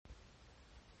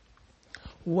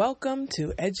Welcome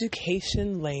to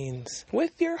Education Lanes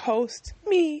with your host,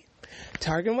 me,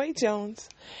 Targan White Jones.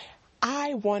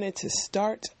 I wanted to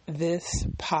start this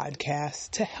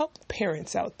podcast to help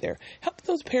parents out there, help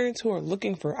those parents who are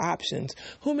looking for options,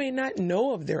 who may not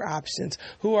know of their options,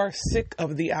 who are sick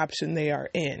of the option they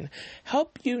are in,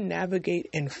 help you navigate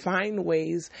and find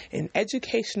ways and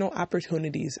educational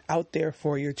opportunities out there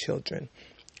for your children.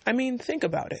 I mean, think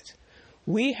about it.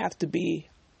 We have to be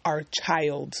our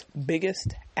child's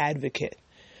biggest advocate.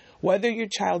 Whether your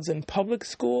child's in public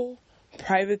school,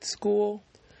 private school,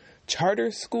 charter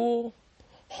school,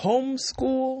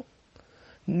 homeschool,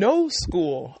 no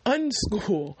school,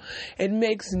 unschool, it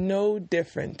makes no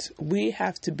difference. We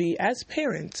have to be, as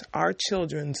parents, our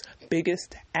children's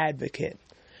biggest advocate.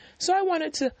 So I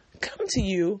wanted to come to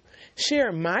you,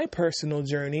 share my personal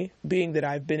journey, being that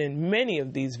I've been in many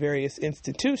of these various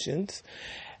institutions,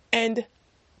 and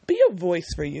be a voice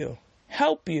for you,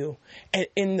 help you, and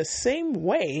in the same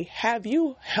way, have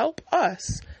you help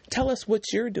us, tell us what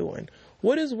you're doing,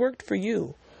 what has worked for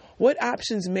you, what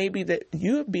options maybe that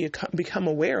you have become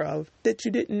aware of that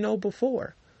you didn't know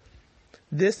before.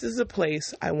 This is a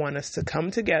place I want us to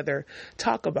come together,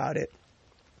 talk about it,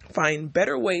 find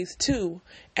better ways to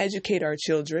educate our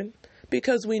children,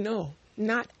 because we know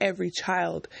not every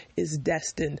child is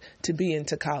destined to be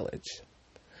into college.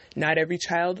 Not every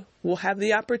child will have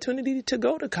the opportunity to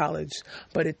go to college,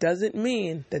 but it doesn't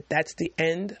mean that that's the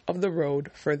end of the road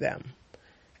for them.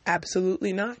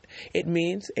 Absolutely not. It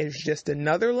means it's just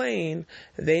another lane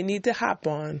they need to hop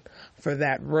on for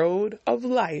that road of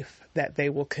life that they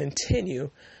will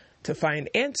continue to find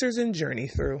answers and journey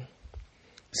through.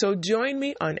 So join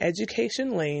me on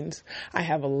Education Lanes. I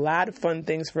have a lot of fun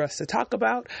things for us to talk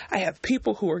about. I have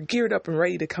people who are geared up and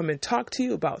ready to come and talk to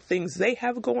you about things they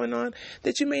have going on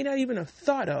that you may not even have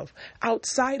thought of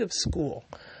outside of school.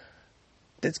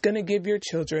 That's going to give your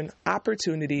children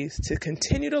opportunities to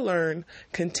continue to learn,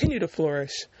 continue to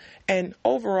flourish, and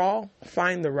overall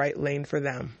find the right lane for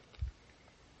them.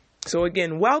 So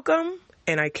again, welcome,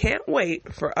 and I can't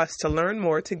wait for us to learn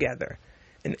more together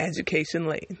in Education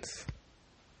Lanes.